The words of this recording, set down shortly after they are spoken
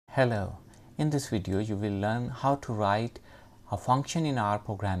Hello, in this video you will learn how to write a function in R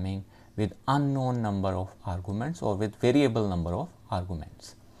programming with unknown number of arguments or with variable number of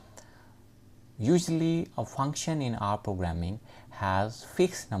arguments. Usually a function in R programming has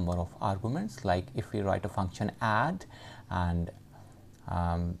fixed number of arguments, like if we write a function add and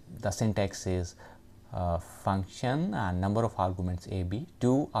the syntax is function and number of arguments AB,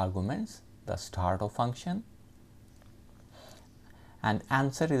 2 arguments, the start of function, and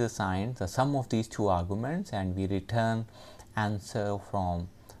answer is assigned the sum of these 2 arguments and we return answer from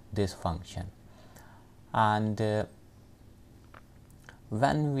this function. And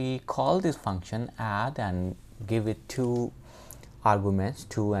when we call this function add and give it 2 arguments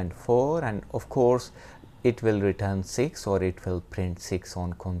 2 and 4, and of course it will return 6 or it will print 6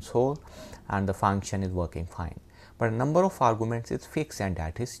 on console and the function is working fine. But number of arguments is fixed and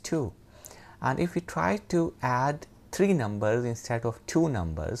that is 2. And if we try to add 3 numbers instead of 2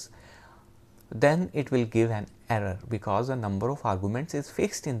 numbers, then it will give an error because the number of arguments is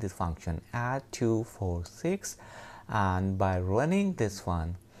fixed in this function add 2 4 6, and by running this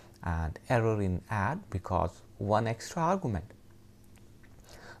one and error in add because 1 extra argument.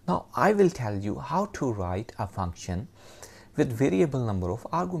 Now I will tell you how to write a function with variable number of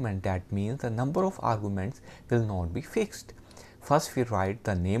arguments. That means the number of arguments will not be fixed. First we write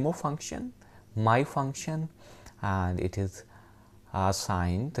the name of function, my function, and it is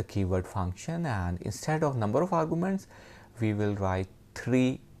assigned the keyword function, and instead of number of arguments we will write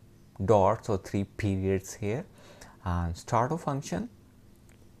 3 dots or 3 periods here, and start of function.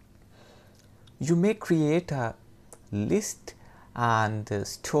 You may create a list and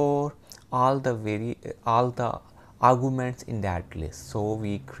store all the arguments in that list. So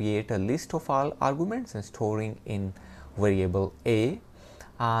we create a list of all arguments and storing in variable A,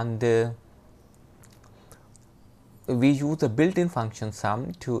 and we use a built-in function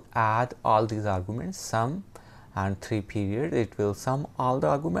sum to add all these arguments, sum and 3 periods. It will sum all the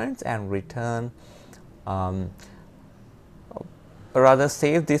arguments and return rather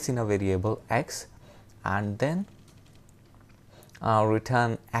save this in a variable x and then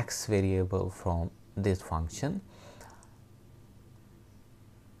return x variable from this function.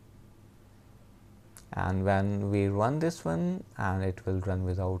 And when we run this one, and it will run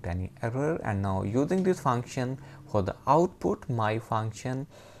without any error. And now using this function for the output, my function,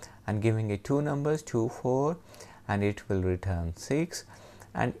 and giving it 2 numbers 2 4, and it will return 6.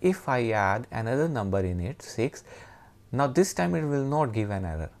 And if I add another number in it 6, now this time it will not give an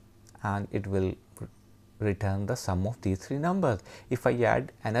error and it will return the sum of these 3 numbers. If I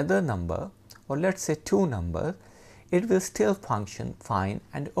add another number, or let's say 2 numbers, it will still function fine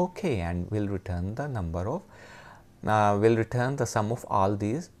and okay and will return the number of will return the sum of all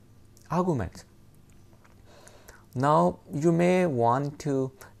these arguments. Now you may want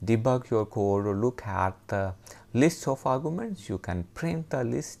to debug your code or look at the list of arguments. You can print the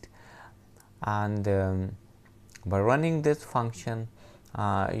list, and by running this function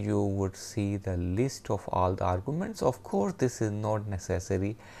you would see the list of all the arguments. Of course this is not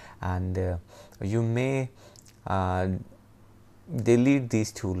necessary, and you may delete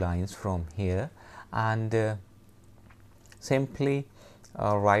these 2 lines from here and simply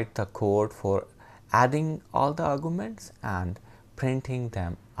write the code for adding all the arguments and printing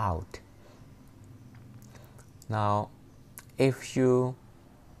them out. Now this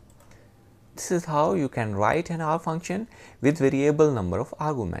is how you can write an R function with variable number of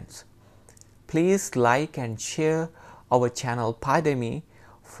arguments. Please like and share our channel Pydemy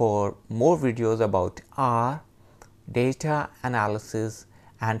for more videos about R, data analysis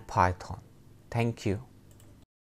and Python. Thank you.